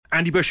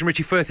Andy Bush and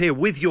Richie Firth here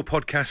with your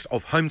podcast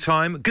of Home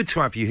Time. Good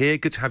to have you here.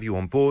 Good to have you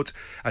on board.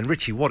 And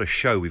Richie, what a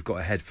show we've got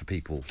ahead for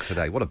people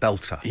today. What a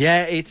belter.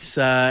 Yeah,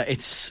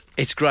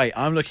 it's great.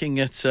 I'm looking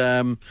at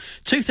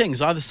two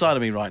things either side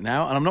of me right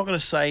now, and I'm not going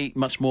to say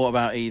much more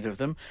about either of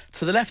them.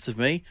 To the left of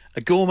me,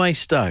 a gourmet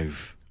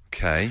stove.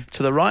 Okay.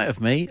 To the right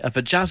of me, a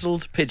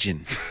vajazzled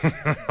pigeon.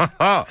 And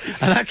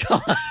that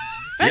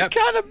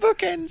kind of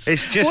bookends.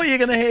 It's just what you're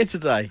going to hear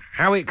today.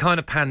 How it kind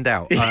of panned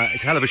out.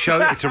 It's a hell of a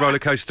show. It's a roller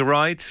coaster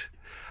ride.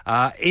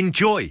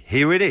 Enjoy.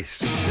 Here it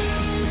is.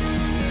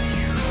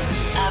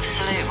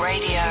 Absolute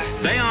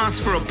Radio. They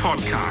asked for a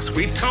podcast.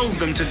 We told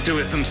them to do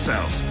it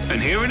themselves.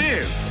 And here it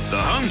is,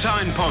 the Home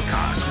Time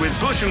Podcast with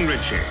Bush and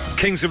Richie.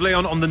 Kings of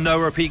Leon on the no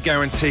repeat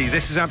guarantee.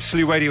 This is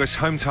Absolute Radio's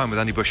Home Time with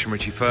Andy Bush and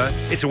Richie Firth.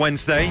 It's a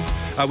Wednesday.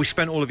 We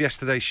spent all of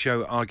yesterday's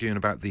show arguing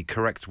about the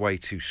correct way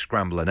to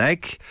scramble an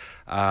egg.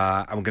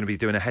 And we're going to be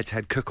doing a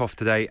head-to-head cook-off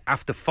today.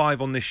 After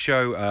 5 on this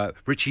show,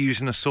 Richie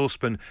using a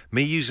saucepan,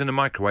 me using a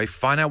microwave.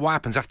 Find out what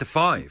happens after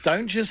 5.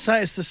 Don't just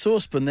say it's the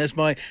saucepan. There's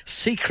my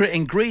secret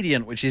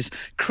ingredient, which is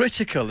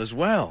critical as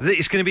well.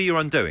 It's going to be your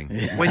undoing.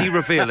 Yeah. When you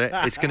reveal it,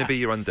 it's going to be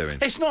your undoing.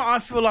 It's not. I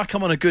feel like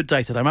I'm on a good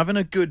day today. I'm having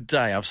a good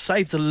day. I've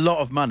saved a lot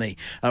of money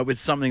with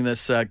something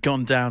that's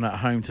gone down at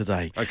home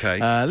today.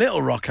 Okay.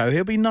 Little Rocco,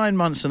 he'll be 9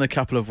 months in a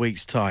couple of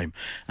weeks' time.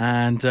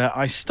 And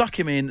I stuck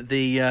him in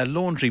the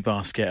laundry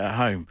basket at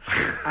home.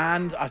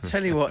 And I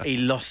tell you what, he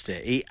lost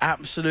it. He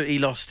absolutely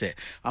lost it.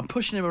 I'm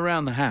pushing him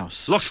around the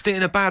house. Lost it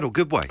in a bad or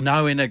good way?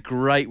 No, in a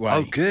great way.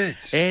 Oh, good.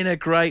 In a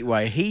great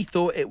way. He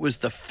thought it was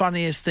the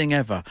funniest thing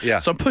ever. Yeah.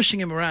 So I'm pushing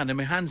him around on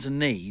my hands and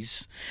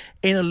knees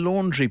in a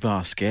laundry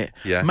basket.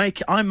 Yeah.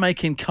 I'm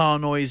making car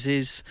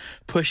noises,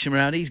 pushing him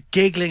around. He's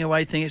giggling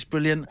away, thinking it's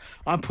brilliant.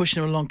 I'm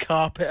pushing him along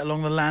carpet,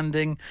 along the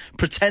landing,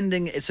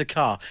 pretending it's a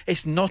car.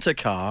 It's not a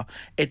car.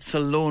 It's a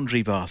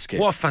laundry basket.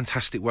 What a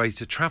fantastic way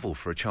to travel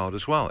for a child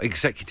as well.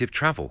 Executive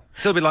travel.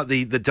 It's a little bit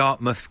like the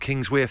Dartmouth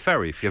Kingswear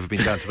ferry, if you've ever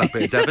been down to that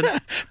bit of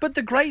Devon. But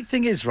the great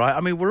thing is, right,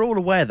 I mean, we're all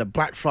aware that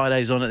Black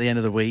Friday's on at the end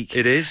of the week.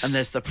 It is. And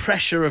there's the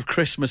pressure of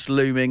Christmas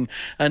looming.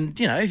 And,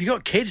 you know, if you've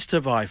got kids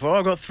to buy for,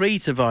 I've got 3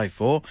 to buy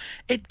for,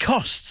 it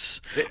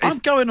costs. I'm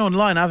going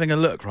online having a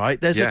look,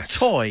 right? There's a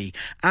toy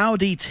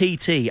Audi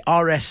TT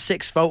RS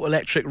 6-volt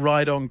electric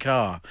ride-on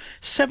car.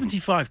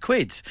 75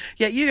 quid.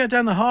 Yet you go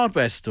down the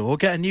hardware store,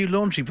 get a new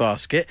laundry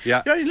basket,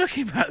 you're only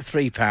looking about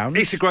 £3.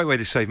 It's a great way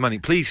to save money.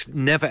 Please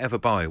never ever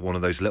buy one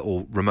of those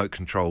little remote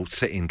control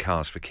sit-in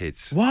cars for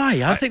kids.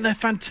 Why? I think they're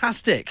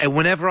fantastic. And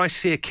whenever I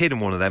see a kid in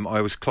one of them, I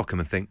always clock them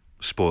and think,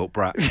 spoilt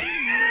brat.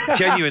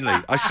 Genuinely.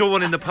 I saw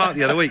one in the park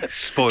the other week.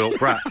 Spoilt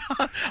brat.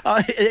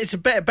 It's a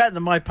bit better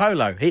than my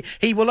Polo.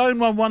 He will own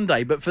one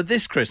day, but for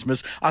this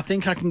Christmas, I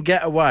think I can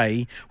get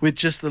away with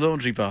just the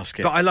laundry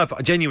basket. But I love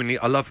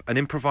an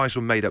improvised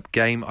or made-up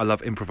game. I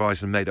love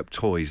improvised and made-up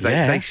toys.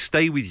 They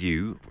stay with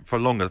you for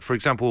longer. For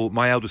example,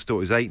 my eldest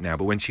daughter is 8 now,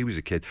 but when she was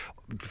a kid,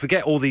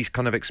 forget all these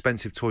kind of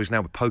expensive toys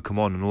now with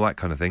Pokemon and all that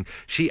kind of thing.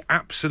 She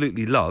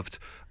absolutely loved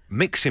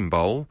mixing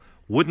bowl,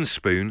 wooden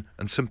spoon,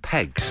 and some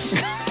pegs.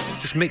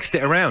 Just mixed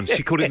it around.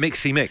 She called it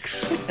Mixie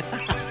Mix.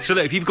 So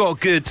look, if you've got a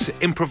good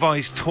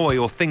improvised toy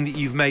or thing that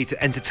you've made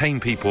to entertain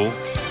people,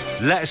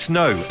 let us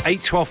know.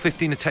 8 12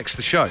 15 to text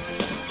the show.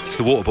 It's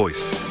the Waterboys.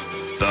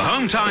 The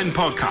Home Time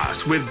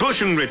Podcast with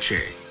Bush and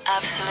Richie.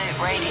 Absolute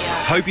Radio.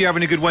 Hope you're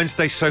having a good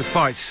Wednesday so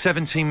far. It's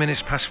 17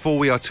 minutes past 4.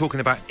 We are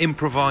talking about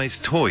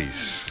improvised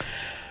toys.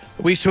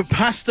 We used to put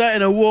pasta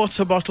in a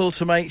water bottle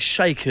to make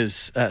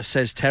shakers,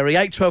 says Terry.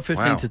 8 12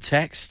 15 Wow. to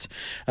text.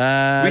 We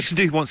used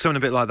to want something a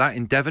bit like that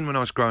in Devon when I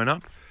was growing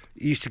up.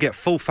 You used to get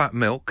full fat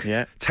milk,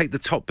 take the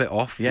top bit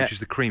off, which is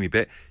the creamy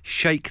bit,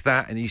 shake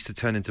that, and it used to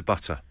turn into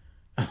butter.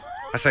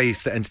 That's how you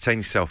used to entertain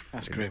yourself.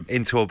 That's grim.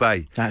 Into a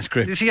bay. That's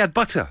grim. She had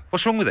butter.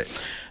 What's wrong with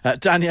it?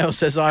 Danielle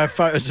says, I have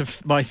photos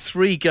of my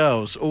 3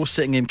 girls all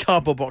sitting in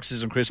cardboard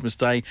boxes on Christmas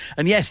Day.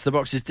 And yes, the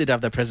boxes did have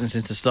their presents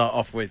in to start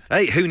off with.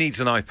 Hey, who needs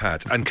an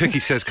iPad? And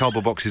Cookie says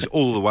cardboard boxes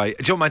all the way. Do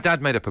you know what? My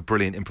dad made up a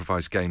brilliant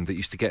improvised game that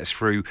used to get us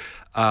through,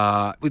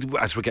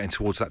 as we're getting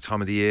towards that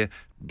time of the year.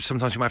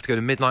 Sometimes you might have to go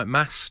to midnight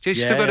mass. Do you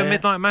still go to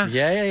midnight mass?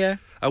 Yeah.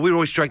 We were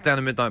always dragged down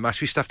to midnight mass.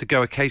 We used to have to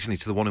go occasionally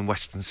to the one in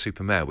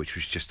Weston-super-Mare, which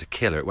was just a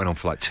killer. It went on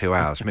for like 2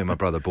 hours. Me and my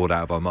brother bored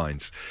out of our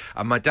minds.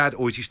 And my dad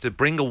always used to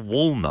bring a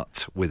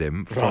walnut with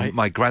him from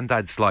my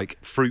granddad's like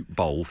fruit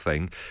bowl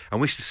thing.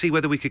 And we used to see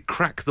whether we could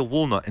crack the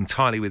walnut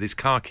entirely with his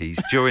car keys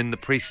during the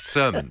priest's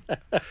sermon.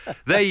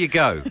 There you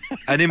go.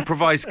 An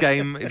improvised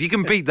game. If you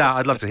can beat that,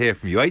 I'd love to hear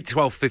from you. 8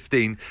 12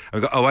 15. And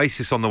we've got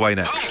Oasis on the way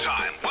next.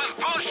 Home Time with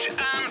Bush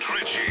and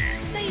Richie.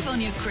 Save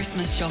on your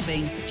Christmas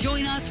shopping.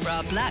 Join us for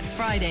our Black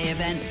Friday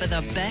event for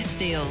the best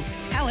deals.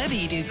 However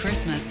you do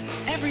Christmas,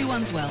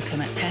 everyone's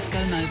welcome at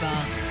Tesco Mobile.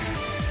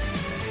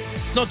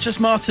 It's not just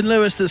Martin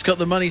Lewis that's got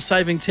the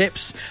money-saving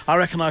tips. I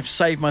reckon I've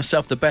saved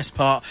myself the best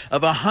part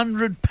of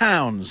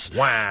 £100.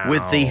 Wow.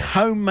 With the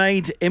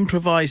homemade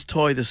improvised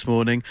toy this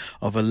morning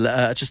of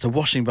just a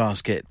washing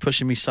basket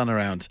pushing me son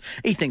around.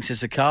 He thinks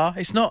it's a car.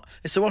 It's not.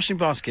 It's a washing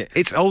basket.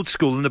 It's old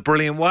school in a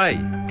brilliant way.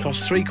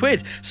 Costs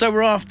 £3. So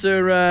we're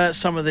after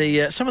some of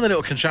the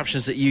little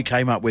contraptions that you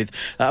came up with.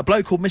 A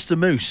bloke called Mr.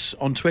 Moose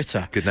on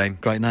Twitter. Good name.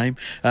 Great name.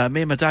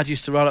 Me and my dad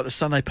used to roll up the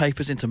Sunday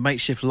papers into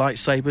makeshift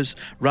lightsabers,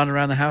 run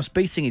around the house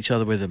beating each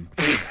other with them.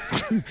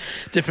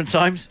 Different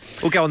times.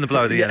 We'll get on the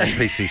blow of the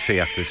NSPCC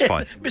after this.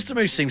 Fine. Mr.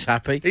 Moose seems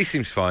happy. He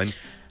seems fine.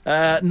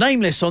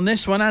 Nameless on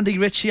this one, Andy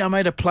Ritchie. I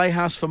made a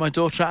playhouse for my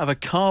daughter out of a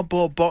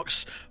cardboard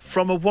box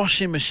from a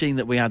washing machine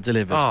that we had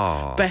delivered.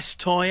 Oh. Best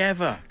toy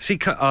ever. See,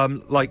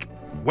 like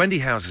Wendy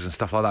houses and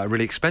stuff like that are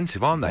really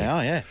expensive, aren't they? They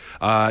are,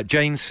 yeah.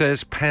 Jane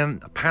says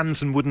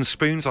pans and wooden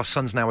spoons. Our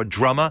son's now a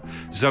drummer.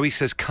 Zoe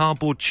says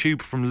cardboard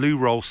tube from loo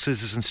roll,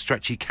 scissors and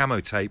stretchy camo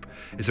tape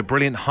is a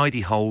brilliant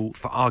hidey hole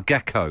for our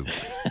gecko.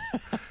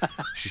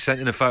 She sent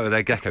in a photo of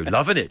their gecko.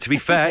 Loving it. To be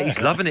fair, he's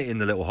loving it in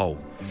the little hole.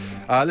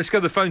 Let's go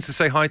to the phones to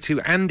say hi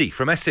to Andy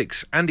from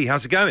Essex. Andy,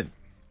 how's it going?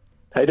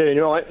 How you doing?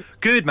 You all right?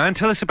 Good, man.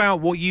 Tell us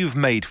about what you've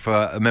made for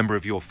a member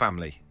of your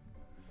family.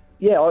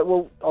 Yeah, I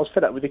was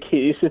fed up with the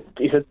kids.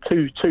 It's a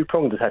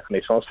two-pronged attack on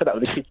this. I was fed up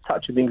with the kids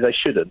touching things they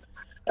shouldn't,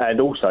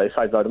 and also it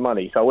saved a load of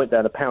money. So I went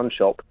down a pound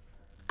shop,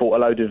 bought a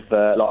load of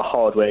like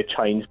hardware,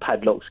 chains,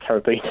 padlocks,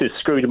 carabiners,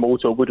 screwed them all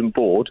to a wooden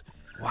board,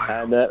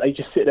 wow. And they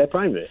just sit there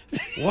playing with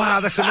it. Wow,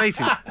 that's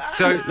amazing.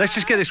 So let's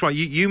just get this right.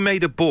 You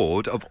made a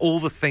board of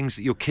all the things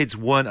that your kids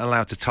weren't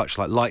allowed to touch,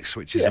 like light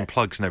switches and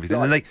plugs and everything,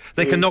 and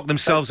they can knock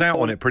themselves out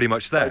on it pretty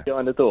much there.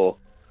 Behind the door.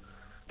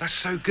 That's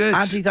so good.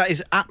 Andy, that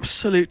is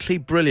absolutely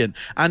brilliant.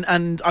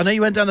 And I know you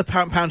went down the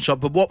pound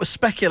shop, but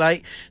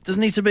speculate, doesn't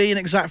need to be an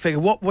exact figure.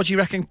 What do you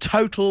reckon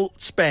total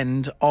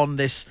spend on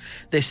this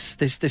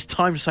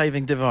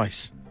time-saving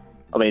device?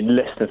 I mean,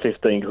 less than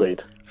 15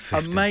 quid.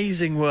 50.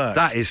 Amazing work.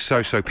 That is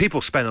so.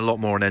 People spend a lot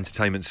more on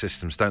entertainment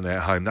systems, don't they,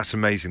 at home? That's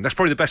amazing. That's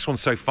probably the best one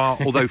so far,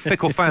 although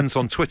Fickle Fans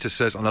on Twitter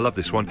says, and I love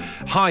this one,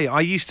 hi, I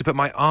used to put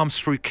my arms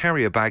through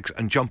carrier bags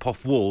and jump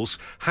off walls.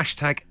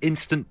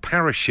 #instant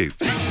parachute.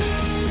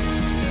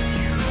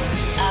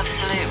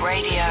 Absolute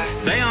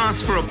Radio. They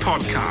asked for a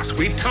podcast.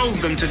 We told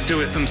them to do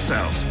it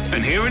themselves.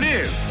 And here it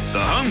is, the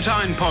Home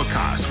Time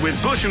Podcast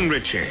with Bush and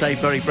Ritchie. Dave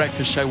Berry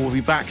Breakfast Show will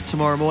be back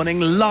tomorrow morning,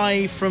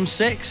 live from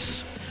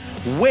 6.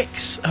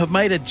 Wix have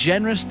made a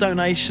generous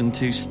donation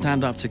to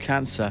Stand Up to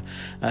Cancer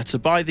to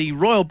buy the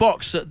Royal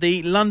Box at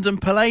the London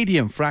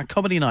Palladium for our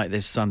comedy night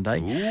this Sunday.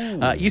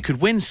 You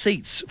could win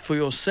seats for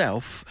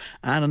yourself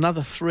and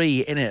another 3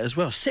 in it as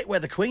well. Sit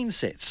where the Queen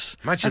sits.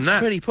 Imagine That's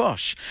that. pretty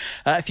posh.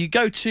 If you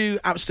go to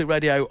Absolute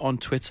Radio on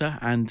Twitter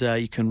and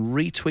you can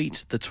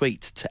retweet the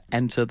tweet to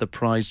enter the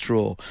prize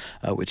draw,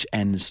 which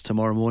ends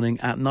tomorrow morning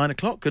at 9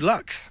 o'clock. Good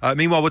luck.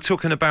 Meanwhile, we're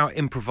talking about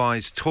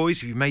improvised toys.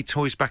 If you made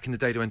toys back in the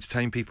day to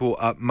entertain people,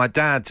 my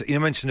dad, you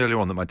mentioned earlier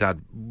on that my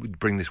dad would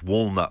bring this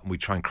walnut and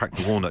we'd try and crack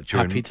the walnut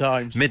during Happy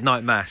times.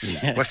 midnight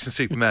mass. Yeah.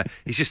 Weston-super-Mare.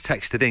 He's just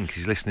texted in because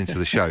he's listening to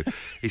the show.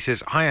 He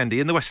says, hi Andy,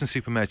 in the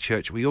Weston-super-Mare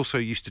church we also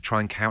used to try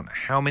and count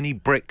how many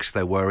bricks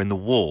there were in the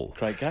wall.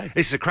 Great game.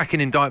 This is a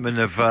cracking indictment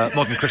of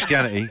modern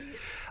Christianity.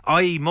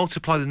 I.e.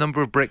 multiply the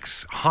number of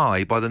bricks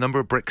high by the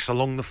number of bricks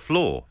along the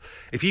floor.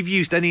 If you've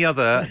used any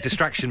other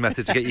distraction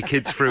method to get your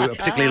kids through a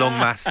particularly long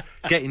mass,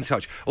 get in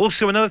touch.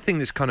 Also, another thing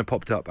that's kind of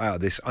popped up out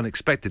of this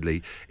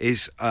unexpectedly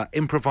is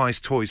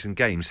improvised toys and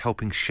games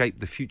helping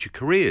shape the future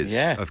careers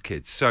of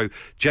kids. So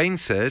Jane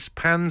says,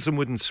 pans and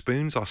wooden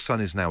spoons, our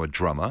son is now a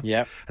drummer.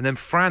 Yep. And then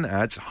Fran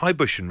adds, hi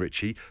Bush and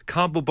Ritchie,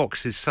 cardboard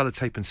boxes,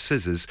 sellotape and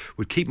scissors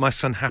would keep my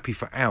son happy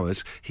for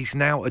hours. He's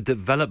now a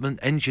development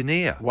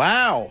engineer.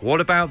 Wow.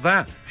 What about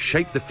that?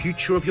 Shape the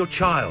future of your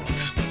child.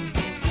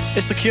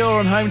 It's The Cure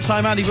on Home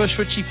Time. Andy Bush,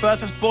 Ritchie Firth.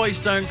 That's Boys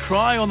Don't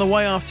Cry on the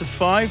way after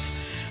 5.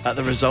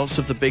 The results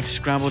of the Big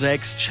Scrambled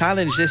Eggs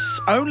Challenge.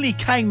 This only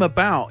came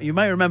about, you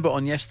may remember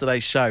on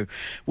yesterday's show,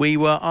 we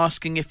were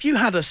asking if you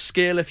had a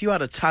skill, if you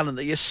had a talent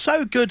that you're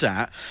so good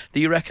at that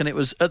you reckon it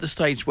was at the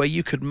stage where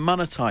you could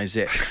monetise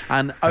it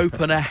and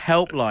open a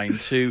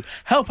helpline to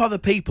help other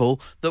people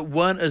that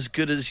weren't as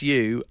good as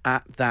you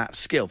at that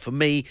skill. For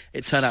me,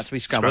 it turned out to be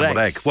scrambled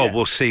eggs. Well,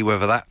 we'll see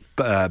whether that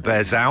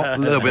bears out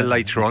a little bit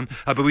later on.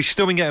 But we've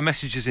still been getting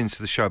messages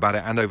into the show about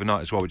it and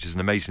overnight as well, which is an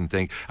amazing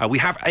thing. We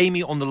have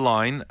Amy on the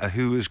line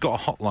who has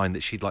got a hotline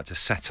that she'd like to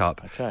set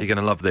up. Okay. You're going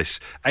to love this.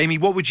 Amy,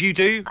 what would you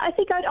do? I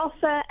think I'd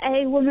offer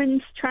a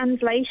woman's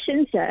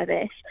translation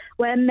service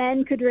where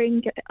men could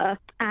ring up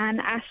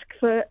and ask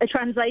for a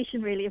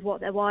translation, really, of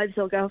what their wives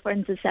or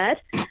girlfriends have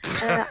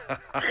said.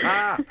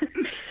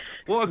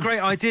 What a great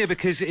idea,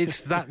 because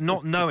it's that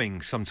not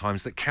knowing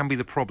sometimes that can be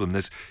the problem.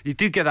 You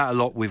do get that a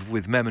lot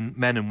with men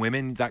and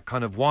women, that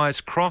kind of wires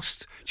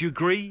crossed. Do you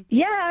agree?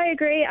 Yeah, I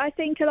agree. I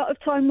think a lot of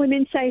time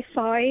women say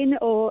fine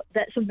or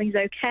that something's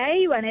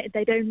okay when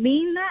they don't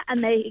mean that,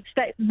 and they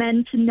expect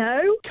men to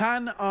know.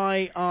 Can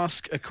I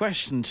ask a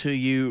question to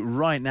you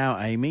right now,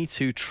 Amy,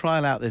 to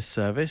trial out this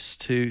service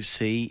to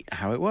see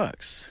how it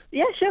works?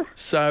 Yeah, sure.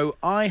 So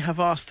I have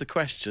asked the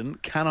question,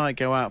 can I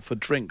go out for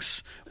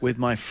drinks with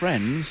my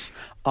friends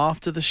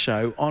after the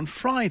show on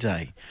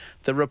Friday?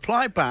 The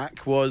reply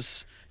back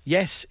was,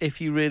 yes,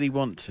 if you really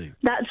want to.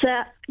 That's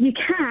you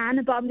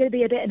can, but I'm going to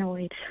be a bit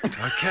annoyed.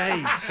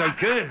 Okay, so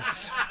good.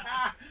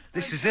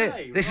 This is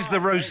it. This is the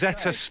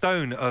Rosetta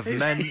Stone of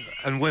men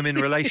and women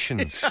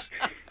relations.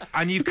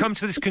 And you've come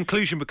to this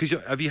conclusion because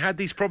have you had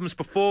these problems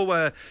before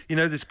where,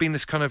 there's been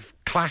this kind of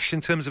clash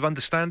in terms of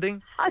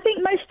understanding? I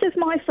think most of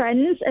my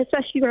friends,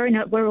 especially growing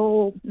up, were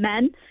all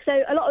men.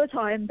 So a lot of the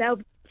time they'll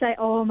say,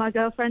 oh, my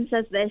girlfriend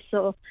says this,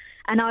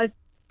 and I've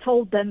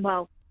told them,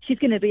 well, she's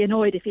going to be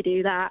annoyed if you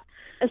do that.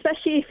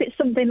 Especially if it's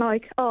something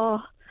like, oh,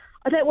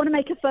 I don't want to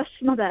make a fuss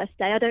for my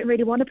birthday. I don't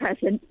really want a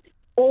present.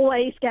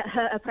 Always get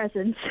her a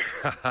present.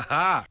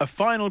 A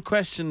final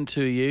question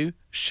to you.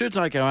 Should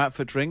I go out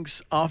for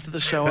drinks after the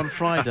show on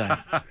Friday?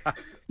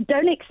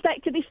 Don't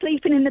expect to be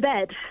sleeping in the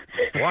bed.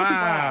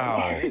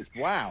 Wow.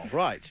 Wow,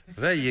 right.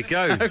 There you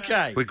go.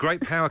 Okay. With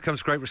great power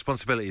comes great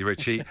responsibility,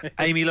 Richie.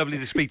 Amy, lovely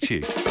to speak to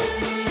you.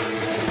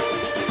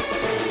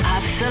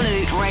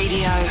 Absolute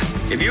Radio.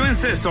 If you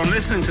insist on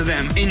listening to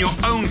them in your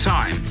own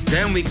time,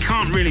 then we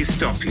can't really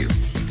stop you.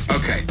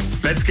 Okay,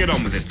 let's get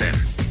on with it then.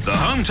 The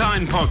Home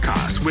Time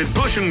Podcast with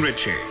Bush and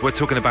Richie. We're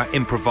talking about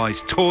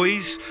improvised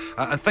toys.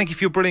 And thank you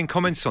for your brilliant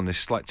comments on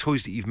this, like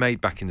toys that you've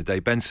made back in the day.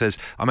 Ben says,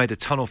 I made a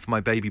tunnel for my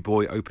baby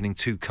boy, opening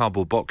 2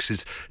 cardboard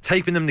boxes,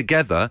 taping them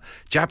together,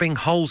 jabbing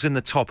holes in the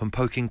top and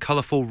poking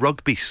colourful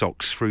rugby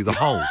socks through the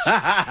holes.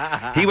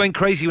 He went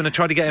crazy when I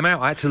tried to get him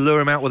out. I had to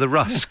lure him out with a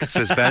rusk,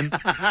 says Ben.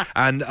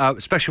 And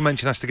special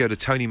mention has to go to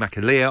Tony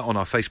McAleer on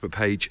our Facebook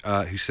page,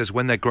 who says,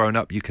 when they're grown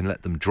up, you can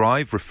let them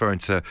drive, referring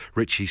to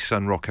Richie's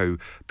son Rocco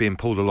being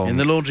pulled along in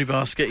the laundry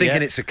basket,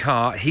 thinking it's a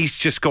car. He's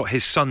just got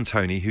his son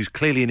Tony, who's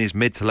clearly in his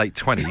mid to late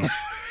 20s,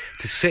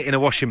 to sit in a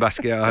washing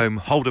basket at home,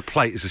 hold a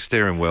plate as a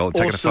steering wheel, and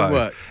take a photo.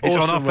 Work. It's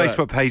awesome on our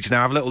Facebook page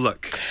now. Have a little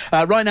look.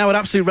 Right now at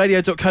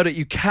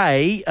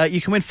absoluteradio.co.uk, you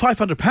can win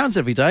 £500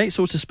 every day. It's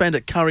all to spend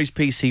at Curry's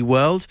PC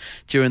World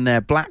during their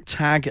Black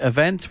Tag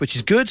event, which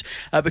is good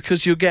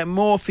because you'll get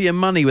more for your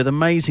money with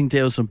amazing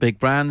deals on big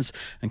brands,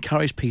 and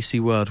Curry's PC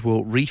World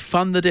will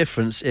refund the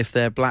difference if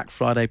their Black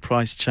Friday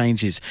price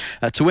changes.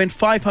 To win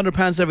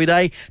 £500 every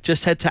day,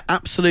 just head to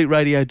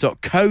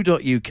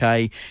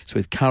absoluteradio.co.uk. It's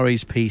with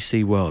Curry's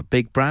PC World.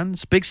 Big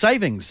brands, big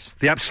savings.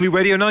 The Absolute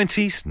Radio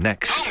 90s,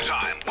 next. Home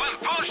Time with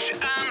Bush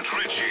and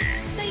Richie.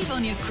 Save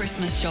on your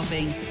Christmas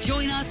shopping.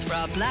 Join us for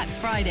our Black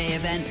Friday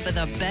event for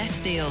the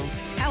best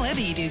deals.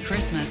 However you do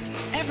Christmas,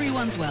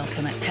 everyone's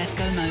welcome at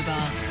Tesco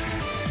Mobile.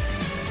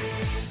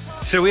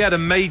 So we had a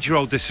major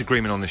old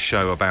disagreement on this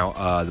show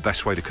about the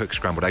best way to cook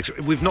scrambled eggs.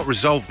 We've not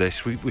resolved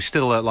this. We're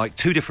still like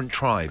 2 different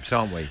tribes,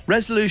 aren't we?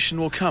 Resolution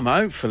will come,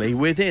 hopefully,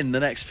 within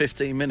the next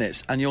 15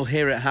 minutes, and you'll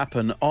hear it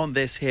happen on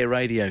this here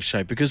radio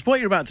show, because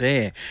what you're about to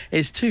hear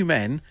is 2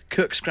 men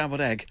cook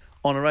scrambled egg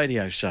on a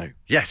radio show.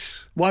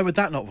 Yes. Why would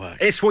that not work?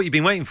 It's what you've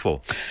been waiting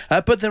for.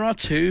 But there are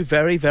 2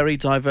 very, very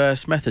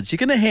diverse methods. You're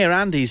going to hear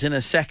Andy's in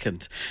a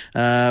second,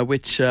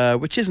 which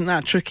isn't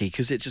that tricky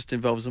because it just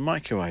involves a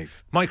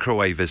microwave.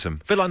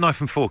 Microwaveism. A bit like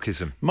knife and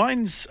forkism.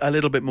 Mine's a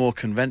little bit more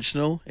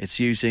conventional. It's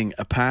using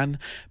a pan.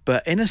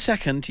 But in a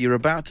second, you're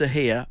about to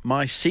hear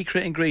my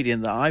secret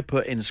ingredient that I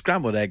put in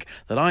scrambled egg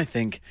that I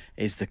think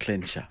is the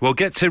clincher. We'll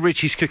get to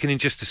Richie's cooking in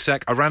just a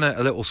sec. I ran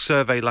a little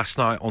survey last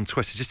night on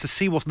Twitter just to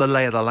see what the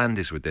lay of the land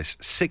is with this.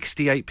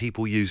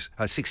 68%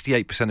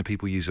 of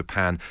people use a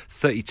pan,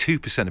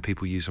 32% of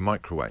people use a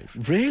microwave.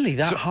 Really?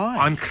 That high?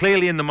 I'm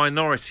clearly in the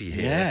minority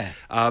here.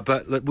 Yeah.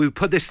 But look, we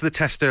put this to the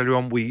test earlier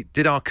on. We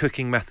did our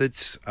cooking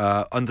methods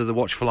under the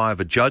watchful eye of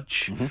a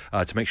judge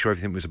to make sure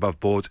everything was above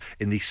board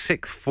in the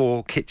 6th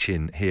floor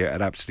kitchen here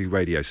at Absolute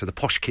Radio. So the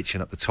posh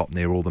kitchen up the top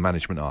near all the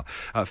management are.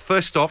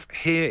 First off,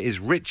 here is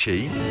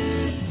Richie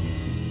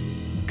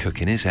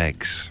cooking his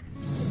eggs.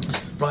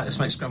 Right, let's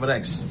make scrambled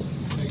eggs.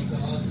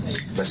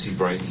 Messy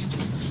break.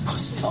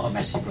 It's not a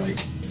messy break.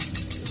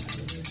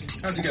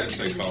 How's it going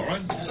so far,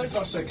 right? So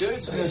far, so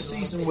good. I'm going to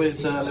season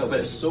with a little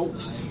bit of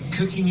salt.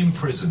 Cooking in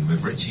prison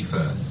with Richie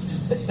Fern.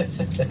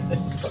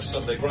 That's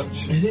Sunday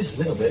brunch. It is a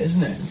little bit,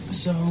 isn't it?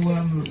 So,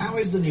 how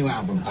is the new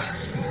album?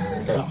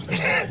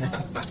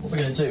 What we're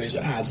going to do is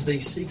add the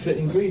secret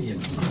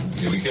ingredient.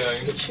 Here we go.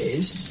 Which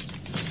is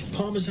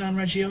Parmesan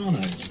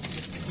Reggiano.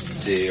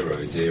 Dear,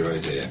 oh dear, oh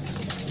dear.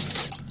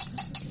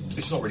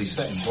 It's not really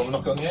setting. Do you want to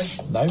knock it on the edge?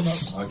 No,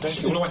 not. Okay.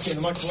 Do you want to whack it in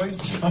the microwave?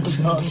 Oh,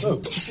 God. Oh,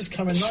 this is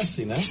coming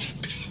nicely now.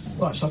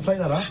 Right, shall I play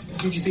that up?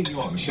 Who do you think you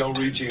are, Michelle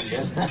Roux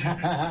Jr.?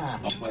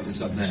 I'll play this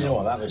up now. Do you know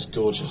what? That looks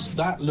gorgeous.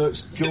 That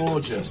looks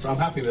gorgeous. I'm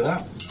happy with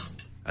that.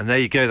 And there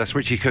you go, that's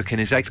Richie cooking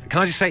his eggs. Can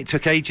I just say it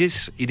took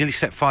ages? You nearly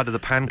set fire to the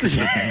pan because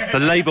the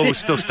label was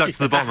still stuck to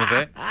the bottom of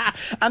it.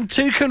 And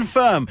to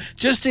confirm,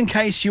 just in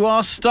case you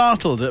are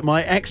startled at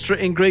my extra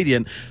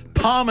ingredient,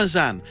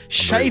 Parmesan.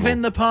 Shave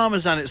in the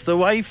Parmesan, it's the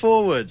way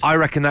forward. I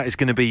reckon that is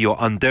going to be your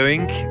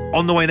undoing.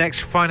 On the way next,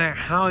 find out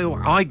how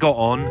I got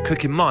on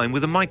cooking mine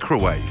with a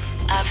microwave.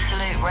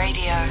 Absolute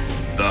Radio.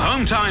 The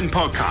Home Time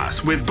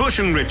Podcast with Bush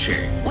and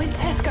Richie. With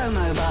Tesco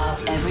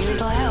Mobile, every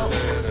little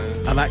helps.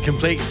 And that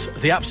completes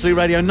the Absolute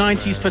Radio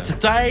 90s for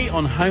today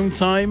on Home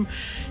Time.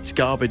 It's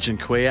Garbage and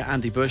Queer,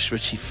 Andy Bush,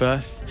 Richie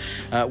Firth.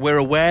 We're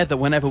aware that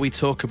whenever we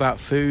talk about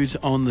food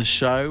on the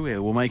show, it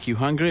will make you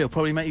hungry. It'll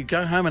probably make you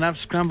go home and have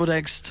scrambled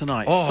eggs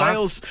tonight.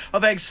 Sales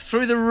of eggs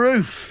through the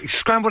roof.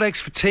 Scrambled eggs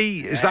for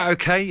tea, is that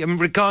okay? I mean,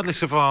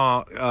 regardless of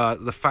our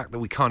the fact that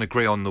we can't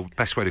agree on the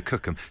best way to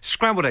cook them,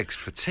 scrambled eggs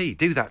for tea,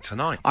 do that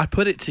tonight. I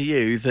put it to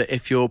you that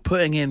if you're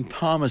putting in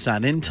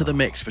Parmesan into the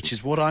mix, which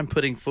is what I'm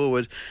putting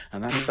forward,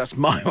 and that's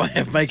my way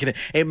of making it,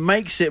 it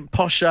makes it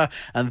posher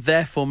and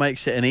therefore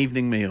makes it an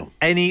evening meal.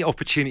 Any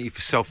opportunity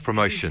for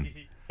self-promotion.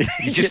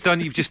 You've just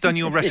done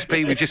your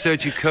recipe. We've just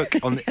heard you cook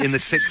in the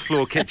 6th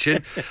floor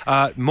kitchen.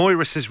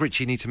 Moira says,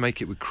 Richie, you need to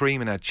make it with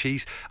cream and add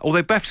cheese.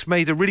 Although Beth's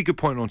made a really good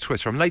point on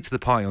Twitter. I'm late to the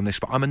party on this,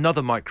 but I'm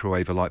another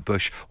microwaver like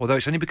Bush, although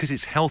it's only because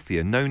it's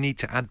healthier. No need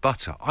to add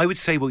butter. I would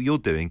say what you're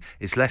doing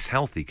is less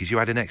healthy because you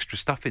add an extra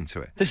stuff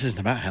into it. This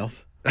isn't about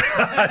health.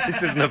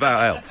 This isn't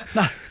about health.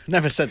 No,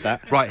 never said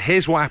that. Right,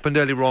 here's what happened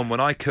earlier on when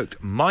I cooked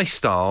my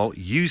style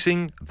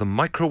using the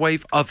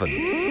microwave oven.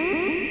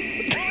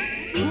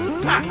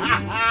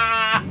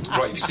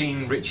 Right, you've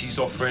seen Richie's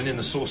offering in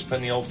the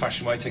saucepan the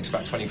old-fashioned way. It takes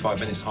about 25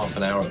 minutes, half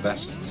an hour at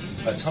best.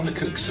 Time to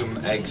cook some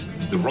eggs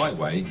the right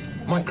way,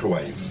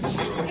 microwave.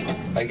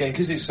 Again,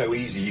 because it's so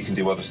easy, you can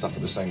do other stuff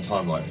at the same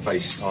time, like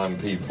FaceTime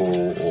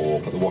people or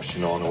put the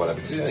washing on or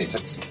whatever, because it only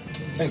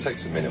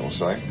takes a minute or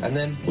so. And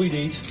then all you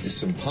need is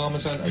some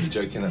Parmesan. Only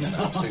joking, that's an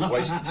absolute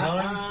waste of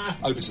time.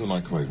 Over to the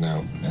microwave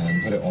now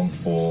and put it on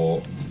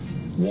for...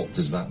 What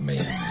does that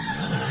mean?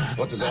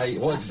 What's A?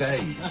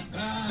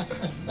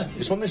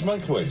 It's one of those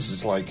microwaves.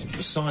 It's like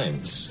the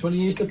science. Do you want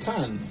to use the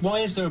pan? Why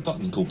is there a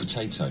button called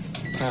potato?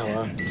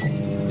 Power.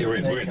 Yeah, we're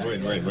in.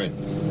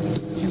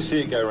 You can see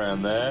it go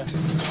around there.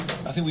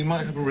 I think we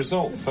might have a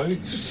result,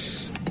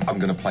 folks. I'm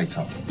going to plate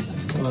up.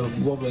 Kind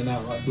of wobbling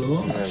out like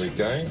blanc. There we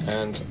go.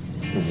 And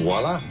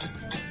voila.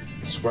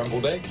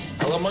 Scrambled egg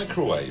a la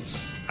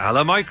microwave. A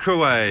la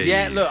microwave.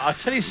 Yeah, look, I'll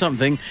tell you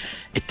something.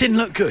 It didn't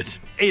look good.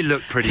 It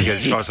looked pretty good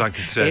as far as I'm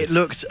concerned. It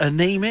looked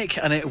anemic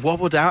and it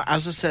wobbled out,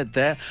 as I said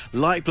there,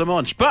 like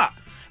blancmange. But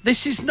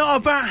this is not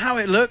about how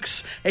it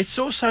looks. It's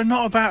also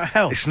not about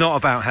health. It's not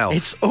about health.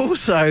 It's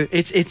also,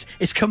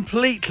 it's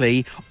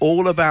completely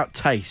all about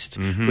taste,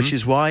 which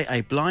is why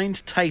a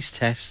blind taste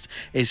test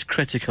is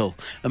critical.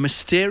 A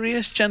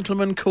mysterious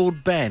gentleman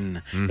called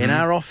Ben in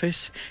our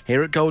office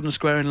here at Golden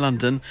Square in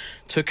London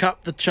took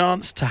up the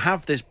chance to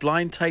have this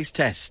blind taste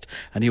test,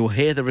 and you will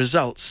hear the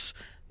results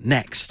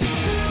next.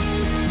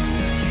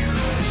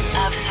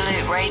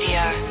 Absolute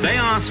Radio. They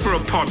asked for a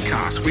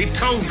podcast. We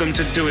told them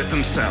to do it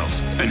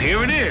themselves. And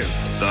here it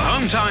is. The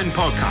Home Time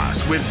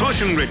Podcast with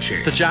Bush and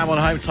Richie. The Jam on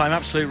Home Time,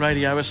 Absolute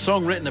Radio. A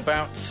song written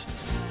about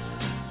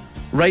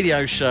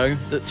radio show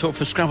that taught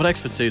for scrambled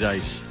eggs for 2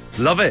 days.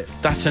 Love it.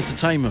 That's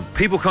entertainment.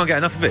 People can't get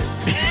enough of it.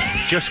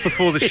 Just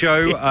before the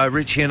show,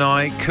 Richie and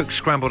I cooked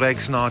scrambled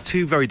eggs in our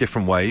two very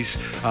different ways.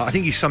 I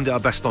think you summed it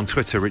up best on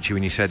Twitter, Richie,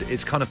 when you said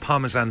it's kind of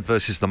Parmesan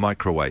versus the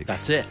microwave.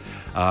 That's it.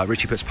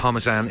 Richie puts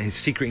Parmesan, his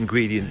secret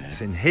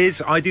ingredients, in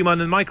his. I do mine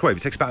in the microwave.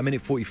 It takes about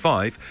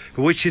 1:45.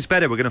 But which is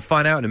better? We're going to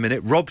find out in a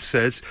minute. Rob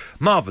says,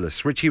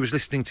 marvellous. Richie was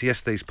listening to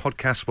yesterday's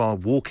podcast while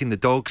walking the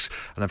dogs,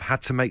 and I've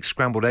had to make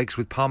scrambled eggs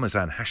with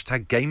Parmesan.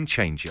 # game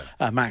changer.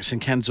 Max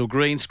and Kensal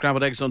Green,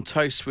 scrambled eggs on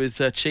toast with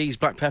cheese,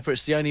 black pepper.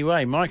 It's the only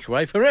way.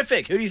 Microwave,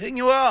 horrific. Who do you think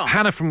you are?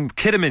 Hannah from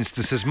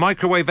Kidderminster says,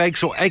 microwave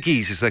eggs, or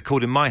eggies as they're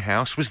called in my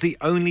house, was the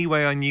only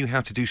way I knew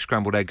how to do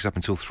scrambled eggs up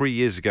until 3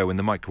 years ago when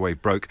the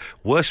microwave broke.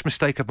 Worst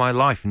mistake of my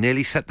life.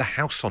 Nearly set the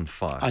house on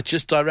fire. I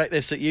just direct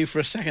this at you for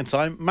a second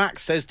time.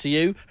 Max says to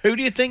you, who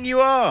do you think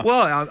you are?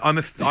 Well,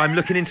 I'm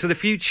looking into the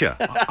future.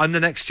 I'm the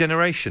next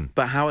generation.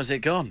 But how has it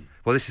gone?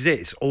 Well, this is it.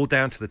 It's all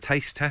down to the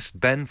taste test.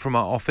 Ben from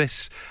our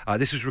office.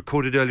 This was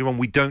recorded earlier on.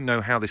 We don't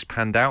know how this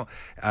panned out.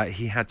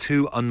 He had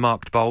 2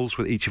 unmarked bowls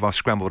with each of our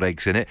scrambled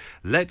eggs in it.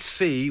 Let's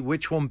see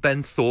which one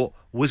Ben thought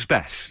was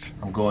best.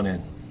 I'm going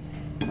in.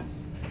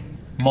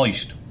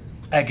 Moist.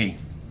 Eggy.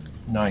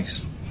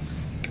 Nice.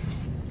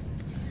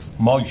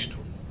 Moist.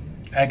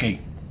 Eggy.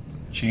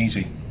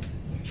 Cheesy.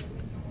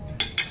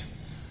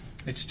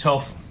 It's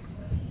tough,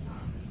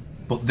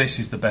 but this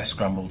is the best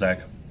scrambled egg.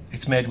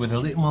 It's made with a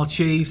little more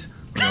cheese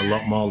and a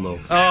lot more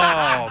love.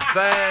 Oh,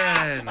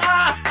 Ben!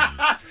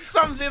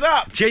 Sums it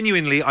up.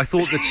 Genuinely, I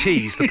thought the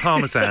cheese, the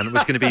Parmesan,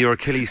 was going to be your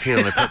Achilles heel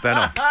and I put Ben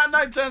off. No,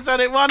 It turns out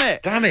it won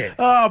it. Damn it.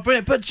 Oh,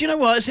 brilliant. But do you know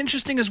what? It's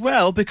interesting as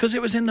well, because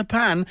it was in the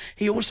pan.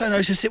 He also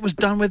noticed it was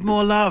done with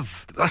more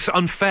love. That's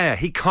unfair.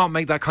 He can't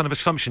make that kind of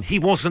assumption. He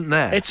wasn't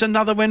there. It's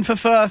another win for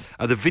Firth.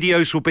 The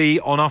videos will be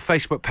on our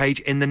Facebook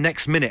page in the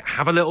next minute.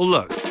 Have a little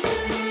look.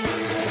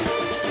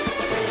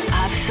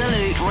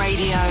 Absolute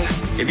Radio.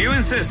 If you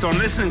insist on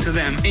listening to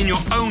them in your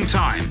own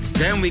time,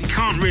 then we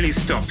can't really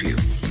stop you.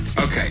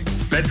 Okay,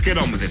 let's get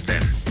on with it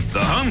then. The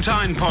Home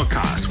Time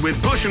Podcast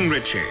with Bush and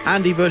Richie.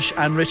 Andy Bush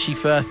and Richie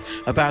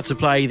Firth about to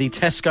play the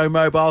Tesco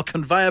Mobile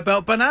Conveyor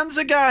Belt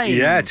Bonanza game.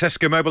 Yeah,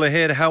 Tesco Mobile are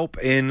here to help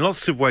in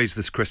lots of ways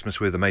this Christmas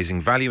with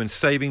amazing value and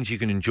savings. You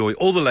can enjoy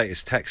all the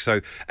latest tech.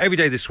 So every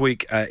day this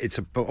week, it's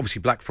obviously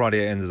Black Friday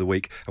at the end of the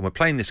week, and we're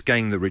playing this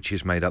game that Richie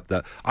has made up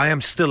that I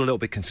am still a little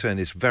bit concerned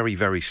is very,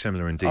 very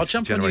similar indeed. I'll to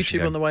jump the on Generation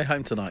YouTube Game. on the way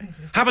home tonight.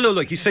 Have a little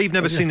look. You say you've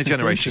never seen the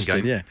Generation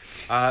Game.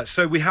 Yeah.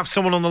 So we have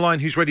someone on the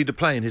line who's ready to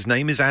play, and his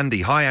name is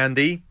Andy. Hi,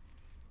 Andy.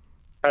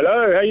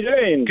 Hello, how you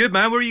doing? Good,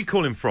 man. Where are you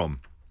calling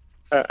from?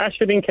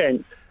 Ashford in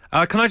Kent.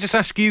 Can I just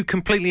ask you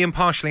completely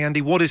impartially,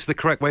 Andy, what is the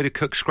correct way to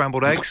cook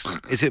scrambled eggs?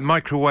 Is it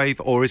microwave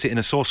or is it in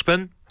a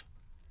saucepan?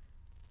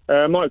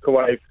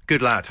 Microwave.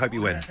 Good lad. Hope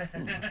you win.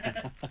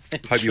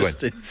 Hope you win.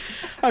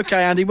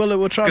 Okay, Andy. Well,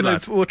 look, we'll try Good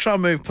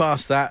and move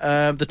past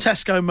that. The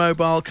Tesco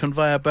Mobile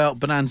Conveyor Belt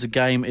Bonanza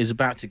game is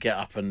about to get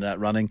up and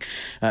running.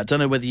 Don't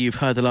know whether you've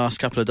heard the last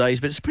couple of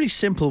days, but it's a pretty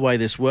simple way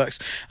this works.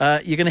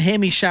 You're going to hear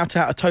me shout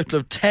out a total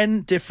of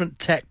 10 different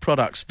tech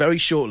products very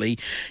shortly.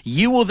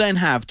 You will then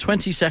have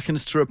 20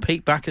 seconds to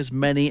repeat back as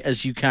many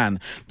as you can.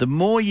 The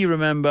more you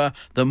remember,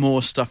 the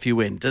more stuff you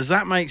win. Does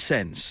that make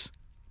sense?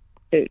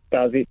 It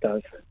does.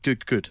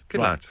 Good. Good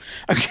right. lad.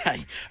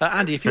 Okay.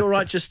 Andy, if you're all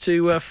right, just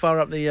to fire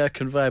up the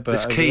conveyor belt.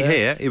 This key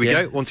here. Here we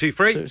go. 1, 2,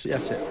 3.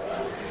 That's it.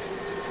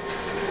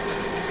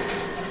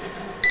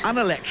 An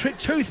electric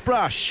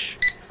toothbrush.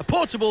 A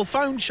portable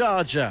phone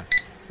charger.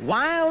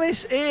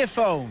 Wireless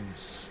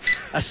earphones.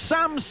 A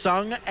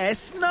Samsung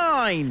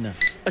S9.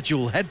 A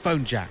dual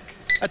headphone jack.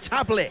 A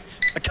tablet.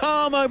 A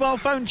car mobile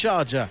phone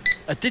charger.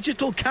 A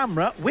digital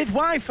camera with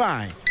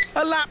Wi-Fi.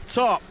 A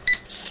laptop.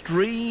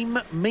 Stream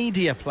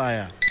media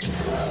player.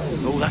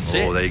 Oh, that's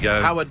it. Oh, there you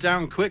go. Powered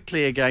down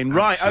quickly again.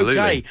 Right, Absolutely.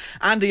 okay.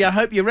 Andy, I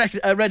hope you're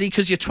ready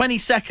because your 20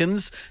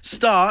 seconds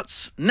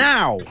starts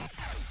now.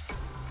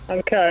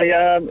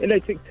 Okay,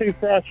 electric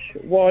toothbrush,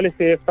 wireless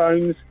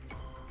earphones,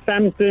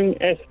 Samsung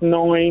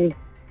S9,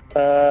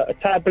 a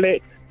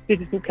tablet,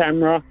 digital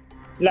camera,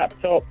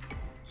 laptop,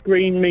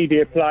 screen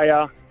media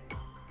player,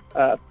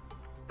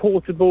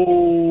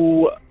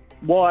 portable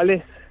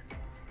wireless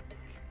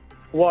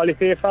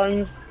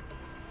earphones,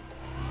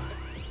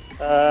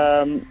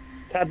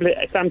 tablet,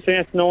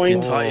 Samsung S9.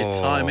 Your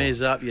time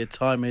is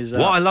up.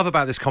 What I love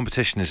about this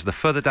competition is the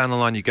further down the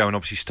line you go and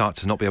obviously start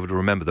to not be able to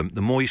remember them,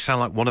 the more you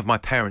sound like one of my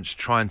parents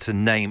trying to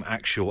name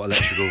actual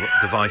electrical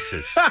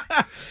devices.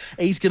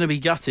 He's going to be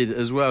gutted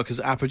as well because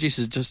our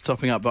producer's just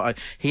topping up, but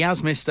he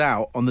has missed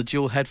out on the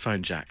dual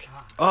headphone jack.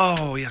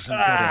 Oh, he hasn't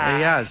got it.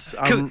 He has.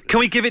 Can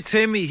we give it to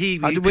him? He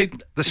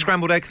picked the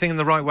scrambled egg thing in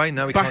the right way?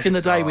 No, we can't. Back in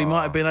the day, we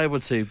might have been able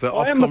to, but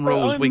Ofcom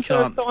rules, we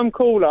can't. First-time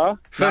caller.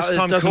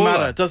 First-time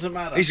caller. Doesn't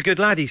matter. He's a good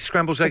lad. He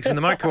scrambles eggs in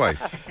the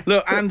microwave.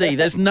 Look, Andy,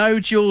 there's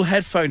no dual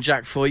headphone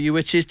jack for you,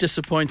 which is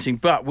disappointing,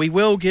 but we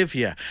will give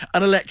you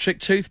an electric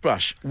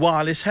toothbrush,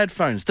 wireless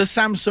headphones, the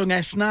Samsung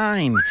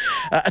S9,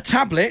 a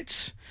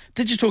tablet,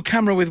 digital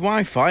camera with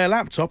Wi-Fi, a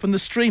laptop, and the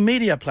Stream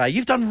Media Player.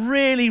 You've done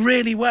really,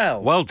 really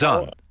well. Well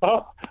done.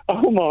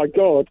 Oh my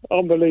God,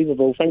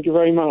 unbelievable. Thank you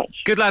very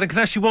much. Good lad, and can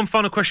I ask you one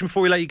final question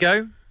before we let you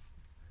go?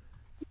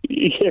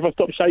 Yeah, if I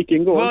stop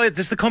shaking, go on. Well,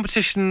 does the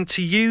competition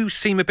to you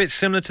seem a bit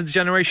similar to the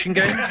Generation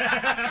Game?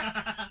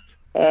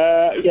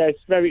 Yes,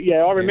 very.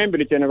 Yeah, I remember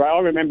the generator. I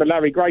remember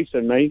Larry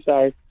Grayson, me.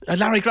 So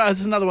Larry Grayson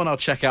is another one I'll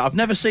check out. I've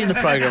never seen the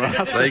programme.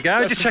 There you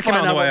go. Just check it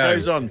out on the way what home.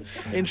 goes on.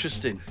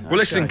 Interesting. Well,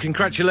 listen,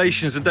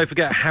 congratulations, and don't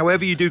forget,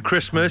 however you do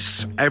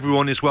Christmas,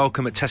 everyone is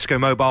welcome at Tesco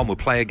Mobile, and we'll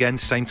play again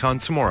same time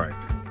tomorrow.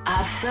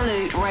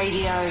 Absolute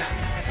Radio.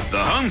 The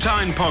Home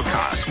Time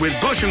Podcast with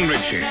Bush and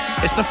Richie.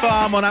 It's The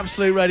Farm on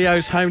Absolute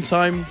Radio's Home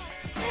Time.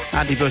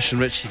 Andy Bush and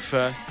Richie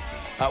Firth.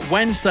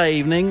 Wednesday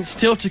evening,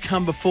 still to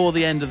come before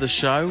the end of the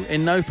show,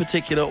 in no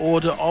particular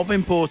order of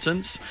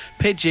importance,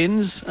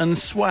 pigeons and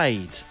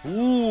suede.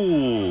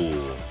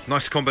 Ooh,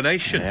 nice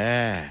combination.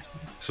 Yeah.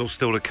 It's all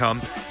still to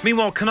come.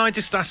 Meanwhile, can I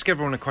just ask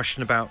everyone a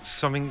question about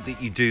something that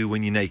you do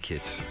when you're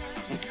naked?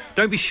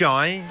 Don't be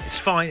shy. It's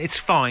fine. It's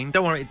fine.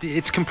 Don't worry.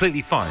 It's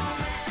completely fine.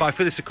 But I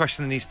feel it's a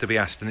question that needs to be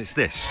asked, and it's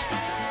this.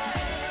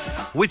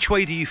 Which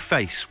way do you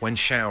face when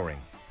showering?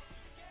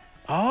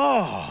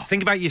 Oh.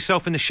 Think about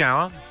yourself in the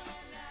shower.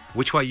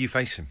 Which way are you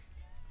facing?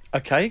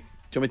 Okay. Do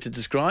you want me to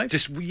describe?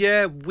 Just,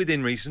 yeah,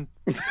 within reason.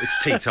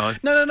 It's tea time.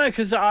 No,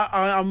 because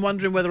I'm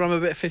wondering whether I'm a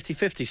bit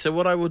 50-50. So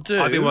what I will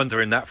do... I've been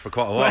wondering that for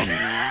quite a while.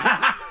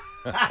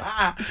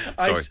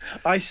 Sorry.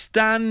 I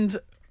stand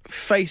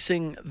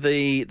facing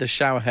the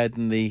shower head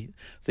and the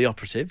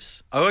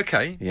operatives. Oh,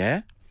 okay.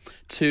 Yeah.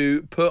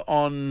 To put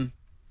on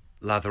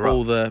lather up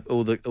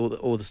all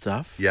the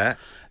stuff. Yeah.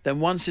 Then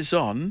once it's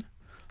on,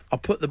 I'll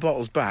put the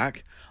bottles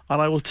back.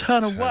 and I will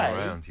turn away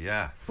around,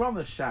 from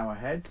the shower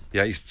heads.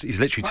 Yeah, he's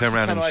literally turned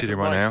around in the studio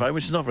right now.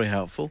 Which is not very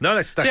helpful. No,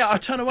 that's I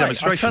turn away.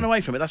 I turn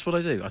away from it. That's what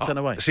I do. I turn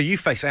away. So you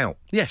face out?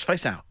 Yes,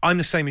 face out. I'm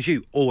the same as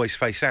you, always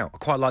face out. I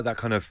quite like that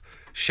kind of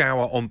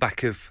shower on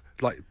back of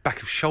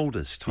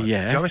shoulders type.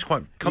 Yeah. Do you know, it's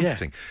quite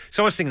comforting. Yeah.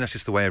 So I was thinking that's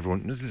just the way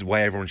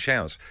everyone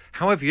showers.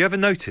 However, you ever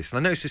noticed,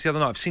 and I noticed this the other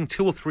night, I've seen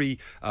 2 or 3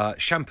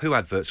 shampoo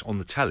adverts on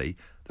the telly,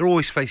 they're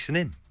always facing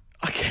in.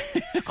 Okay.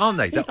 Aren't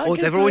they?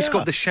 They've always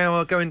got the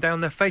shower going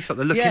down their face, like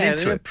they're looking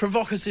into they're it.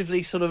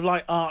 Provocatively sort of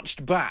like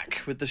arched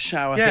back with the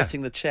shower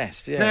hitting the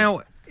chest. Yeah.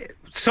 Now,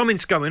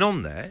 something's going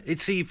on there.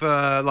 It's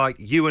either like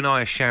you and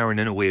I are showering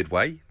in a weird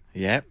way.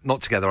 Yeah.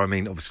 Not together, I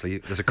mean, obviously,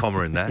 there's a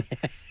comma in there.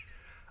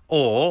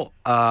 Or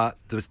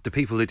the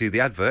people who do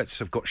the adverts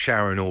have got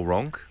showering all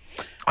wrong.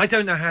 I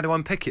don't know how to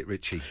unpick it,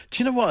 Richie.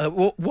 Do you know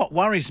what? What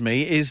worries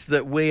me is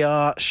that we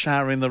are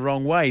showering the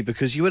wrong way,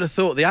 because you would have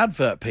thought the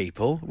advert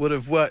people would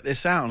have worked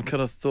this out and could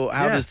have thought,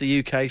 how does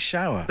the UK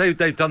shower?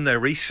 They've done their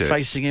research.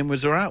 Facing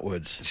inwards or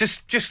outwards?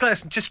 Just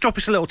drop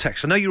us a little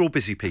text. I know you're all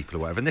busy people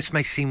or whatever, and this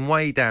may seem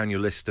way down your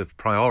list of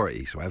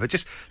priorities or whatever.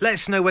 Just let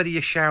us know whether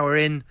you shower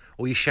in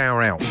or you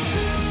shower out.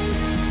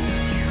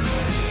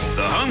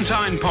 The Home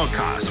Time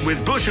Podcast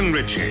with Bush and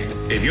Richie.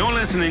 If you're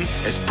listening,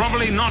 it's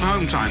probably not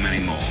Home Time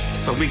anymore,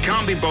 but we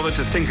can't be bothered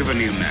to think of a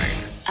new name.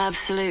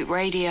 Absolute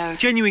Radio.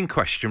 Genuine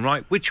question,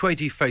 right? Which way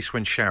do you face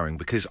when showering?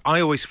 Because I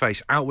always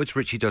face outwards.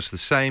 Richie does the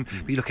same.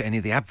 But you look at any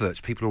of the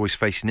adverts, people are always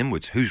facing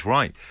inwards. Who's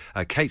right?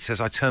 Kate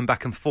says, I turn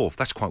back and forth.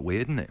 That's quite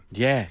weird, isn't it?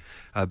 Yeah.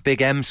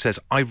 Big M says,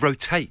 I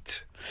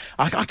rotate.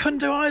 I couldn't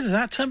do either.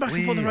 That turn back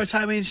and forth and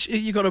rotate. I mean,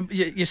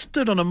 you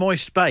stood on a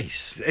moist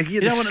base. You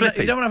don't want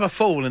to have a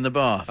fall in the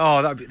bath.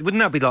 Oh, wouldn't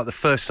that be like the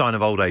first sign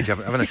of old age?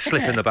 Having a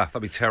slip in the bath,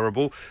 that'd be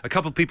terrible. A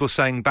couple of people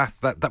saying bath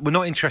that we're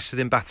not interested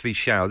in bath v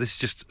shower. This is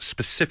just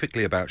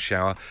specifically about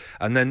shower.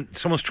 And then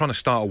someone's trying to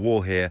start a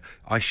war here.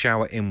 I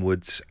shower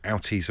inwards.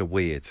 Outies are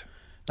weird.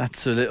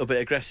 That's a little bit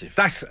aggressive.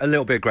 That's a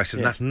little bit aggressive,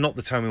 and that's not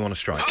the tone we want to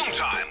strike. Home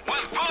Time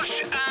with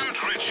Bush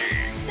and Richie.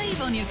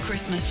 Save on your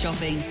Christmas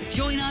shopping.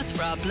 Join us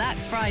for our Black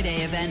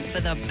Friday event for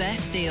the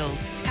best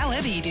deals.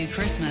 However you do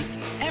Christmas,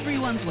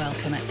 everyone's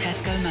welcome at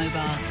Tesco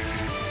Mobile.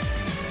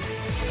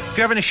 If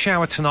you're having a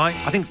shower tonight,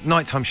 I think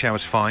nighttime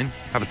shower's fine.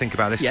 Have a think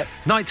about this. Yep.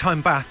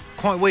 Nighttime bath,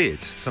 quite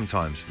weird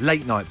sometimes.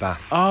 Late night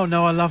bath. Oh,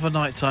 no, I love a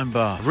nighttime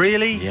bath.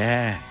 Really?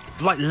 Yeah.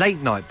 Like late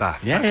night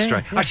bath. Yeah, That's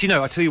strange. Yeah. Actually,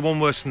 no, I'll tell you one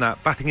worse than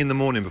that. Bathing in the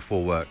morning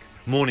before work.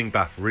 Morning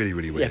bath, really,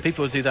 really weird. Yeah,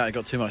 people do that. They've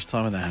got too much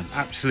time on their hands.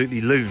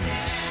 Absolutely loons.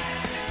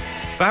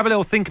 But have a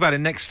little think about it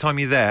next time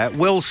you're there.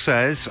 Will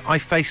says, I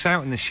face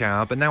out in the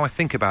shower, but now I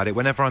think about it,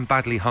 whenever I'm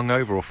badly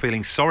hungover or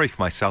feeling sorry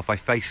for myself, I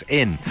face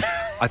in.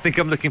 I think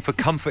I'm looking for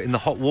comfort in the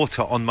hot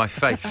water on my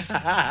face.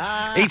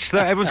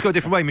 Everyone's got a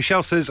different way.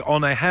 Michelle says,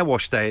 on a hair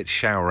wash day, it's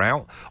shower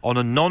out. On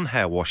a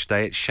non-hair wash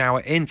day, it's shower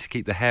in to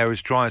keep the hair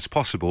as dry as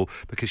possible,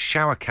 because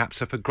shower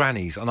caps are for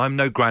grannies, and I'm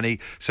no granny,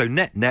 so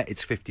net,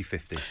 it's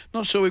 50-50.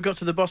 Not sure we've got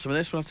to the bottom of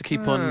this. We'll have to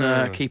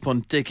keep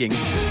on digging.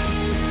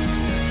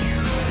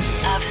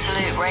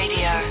 Absolute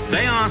Radio.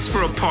 They asked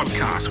for a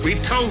podcast. We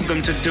told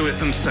them to do it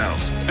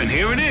themselves. And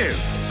here it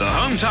is. The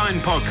Home Time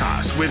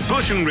Podcast with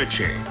Bush and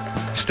Richie.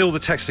 Still the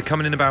texts are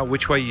coming in about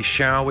which way you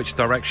shower, which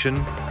direction.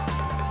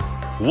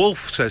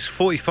 Wolf says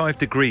 45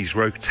 degrees,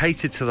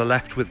 rotated to the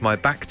left with my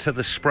back to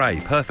the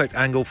spray. Perfect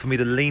angle for me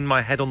to lean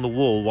my head on the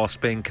wall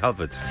whilst being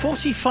covered.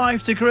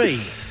 45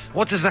 degrees?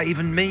 What does that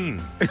even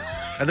mean?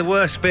 And the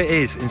worst bit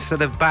is,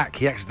 instead of back,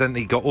 he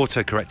accidentally got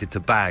auto-corrected to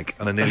bag,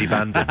 and I nearly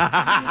banned him.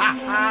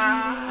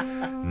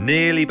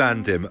 Nearly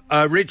banned him.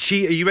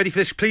 Richie, are you ready for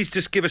this? Please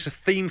just give us a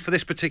theme for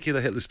this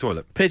particular Hitler's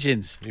Toilet.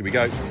 Pigeons. Here we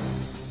go.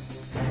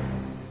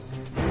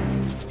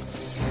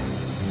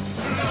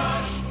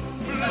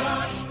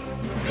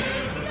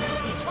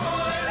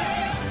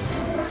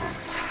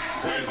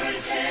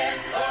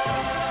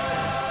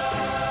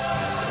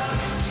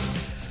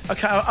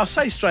 Okay, I'll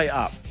say straight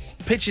up,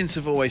 pigeons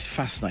have always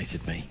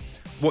fascinated me.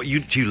 Do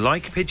you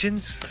like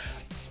pigeons?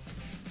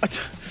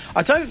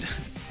 I don't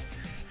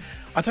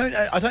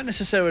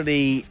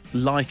necessarily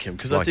like them,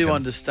 because I do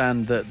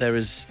understand that there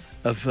is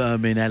a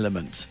vermin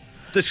element.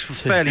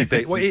 That's fairly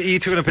big. Are you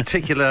talking a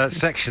particular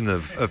section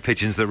of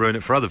pigeons that ruin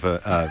it for other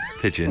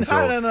pigeons?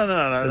 No.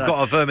 They've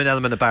got a vermin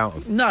element about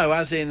them. No,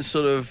 as in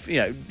sort of,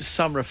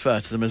 some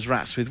refer to them as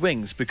rats with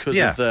wings because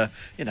of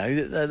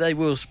they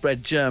will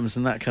spread germs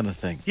and that kind of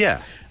thing.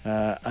 Yeah.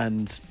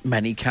 And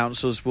many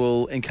councils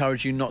will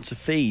encourage you not to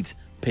feed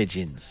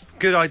pigeons.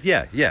 Good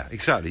idea. Yeah,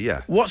 exactly,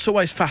 yeah. What's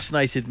always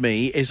fascinated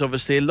me is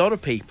obviously a lot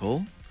of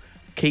people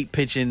keep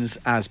pigeons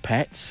as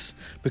pets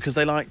because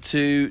they like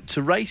to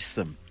race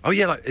them. Oh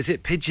yeah, is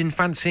it pigeon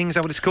fancying? Is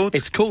that what it's called?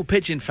 It's called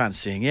pigeon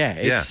fancying. Yeah,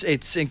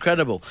 it's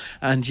incredible.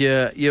 And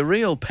your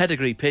real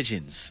pedigree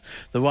pigeons,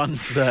 the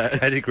ones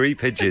that pedigree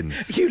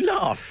pigeons. You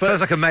laugh. But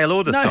sounds like a mail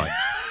order site.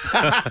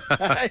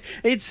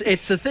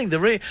 It's a thing.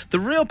 The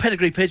real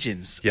pedigree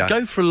pigeons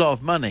go for a lot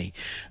of money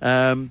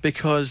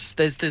because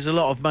there's a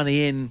lot of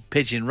money in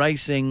pigeon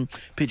racing,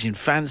 pigeon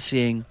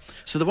fancying.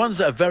 So the ones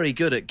that are very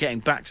good at getting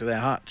back to their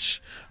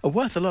hutch are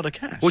worth a lot of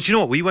cash. Well, do you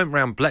know what? We went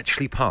round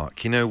Bletchley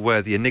Park,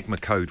 where the Enigma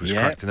code was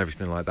cracked and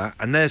everything like that.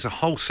 And there's a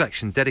whole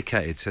section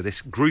dedicated to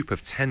this group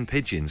of 10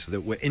 pigeons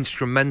that were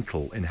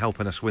instrumental in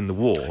helping us win the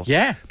war.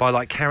 Yeah.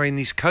 By carrying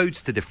these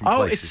codes to different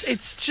places.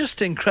 It's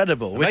just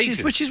incredible.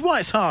 Amazing. Which is why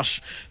it's harsh,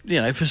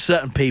 for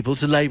certain people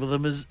to label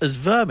them as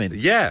vermin.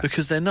 Yeah.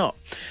 Because they're not.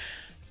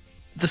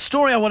 The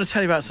story I want to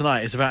tell you about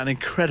tonight is about an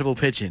incredible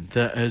pigeon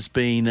that has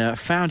been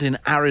found in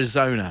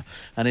Arizona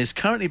and is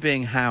currently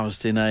being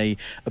housed in a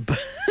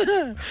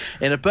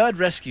bird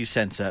rescue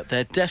centre.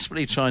 They're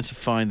desperately trying to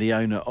find the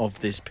owner of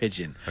this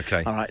pigeon.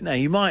 Okay. All right. Now,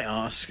 you might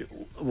ask,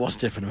 what's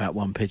different about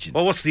one pigeon?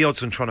 Well, what's the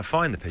odds on trying to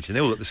find the pigeon?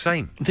 They all look the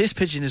same. This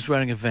pigeon is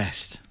wearing a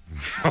vest.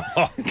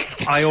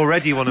 I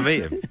already want to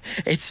meet him.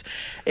 It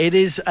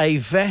is a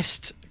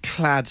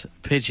vest-clad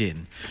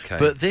pigeon,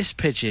 but this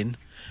pigeon,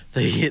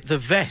 the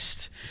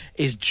vest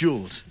is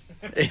jewelled.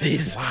 It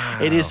is. Wow.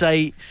 It is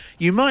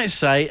you might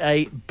say,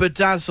 a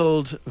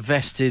bedazzled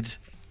vested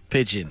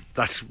pigeon.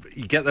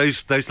 You get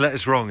those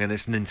letters wrong, and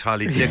it's an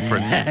entirely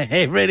different.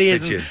 It really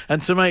pigeon. isn't.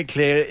 And to make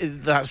clear,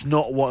 that's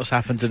not what's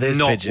happened to this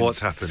pigeon. Not what's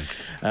happened.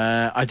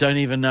 I don't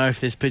even know if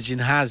this pigeon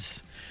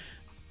has.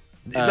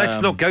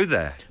 Let's not go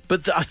there.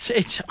 But I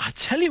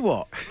tell you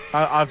what,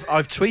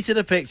 I've tweeted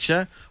a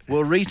picture.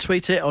 We'll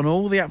retweet it on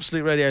all the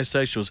Absolute Radio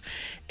socials.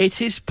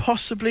 It is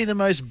possibly the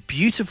most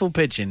beautiful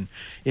pigeon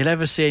you'll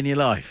ever see in your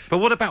life. But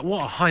what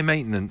a high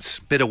maintenance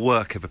bit of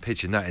work of a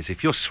pigeon that is?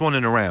 If you're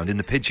swanning around in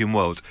the pigeon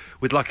world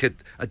with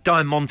a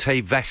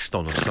Diamante vest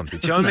on or something,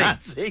 do you know what I mean?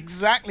 That's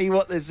exactly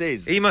what this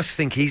is. He must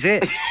think he's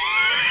it.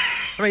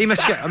 I mean,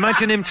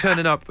 imagine him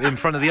turning up in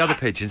front of the other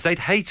pigeons. They'd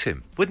hate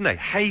him, wouldn't they?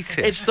 Hate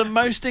him. It's the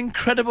most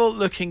incredible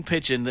looking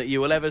pigeon that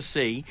you will ever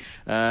see.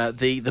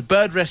 The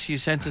Bird Rescue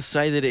Centre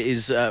say that it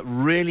is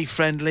really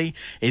friendly,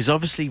 is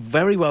obviously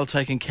very well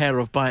taken care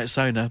of by its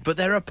owner, but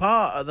they're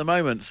apart at the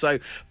moment. So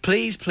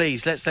please,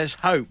 let's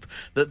hope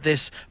that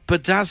this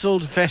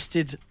bedazzled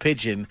vested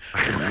pigeon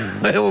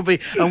will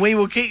be, and we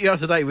will keep you up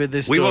to date with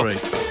this story.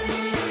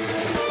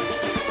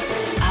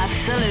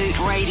 Absolute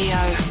Radio.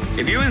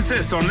 If you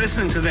insist on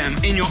listening to them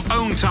in your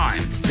own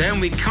time, then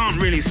we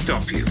can't really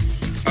stop you.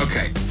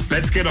 Okay,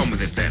 let's get on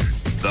with it then.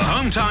 The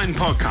Home Time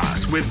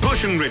Podcast with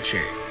Bush and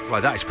Richie.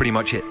 Right, that is pretty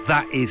much it.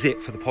 That is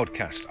it for the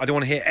podcast. I don't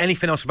want to hear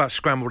anything else about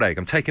scrambled egg.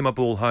 I'm taking my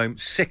ball home,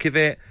 sick of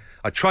it.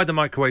 I tried the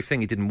microwave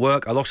thing, it didn't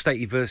work. I lost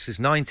 80 versus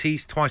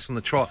 90s twice on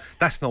the trot.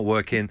 That's not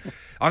working.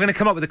 I'm going to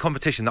come up with a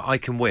competition that I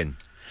can win.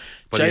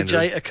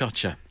 JJ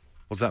Okocha.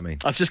 What does that mean?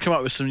 I've just come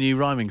up with some new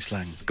rhyming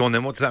slang. Go on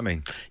then, what does that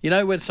mean? You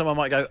know when someone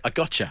might go, I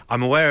gotcha?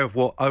 I'm aware of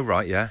what... Oh,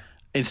 right, yeah.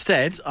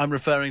 Instead, I'm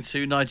referring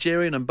to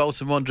Nigerian and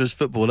Bolton Wanderers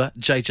footballer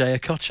JJ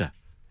Okocha.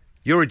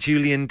 You're a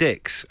Julian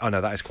Dix. Oh, no,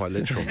 that is quite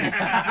literal.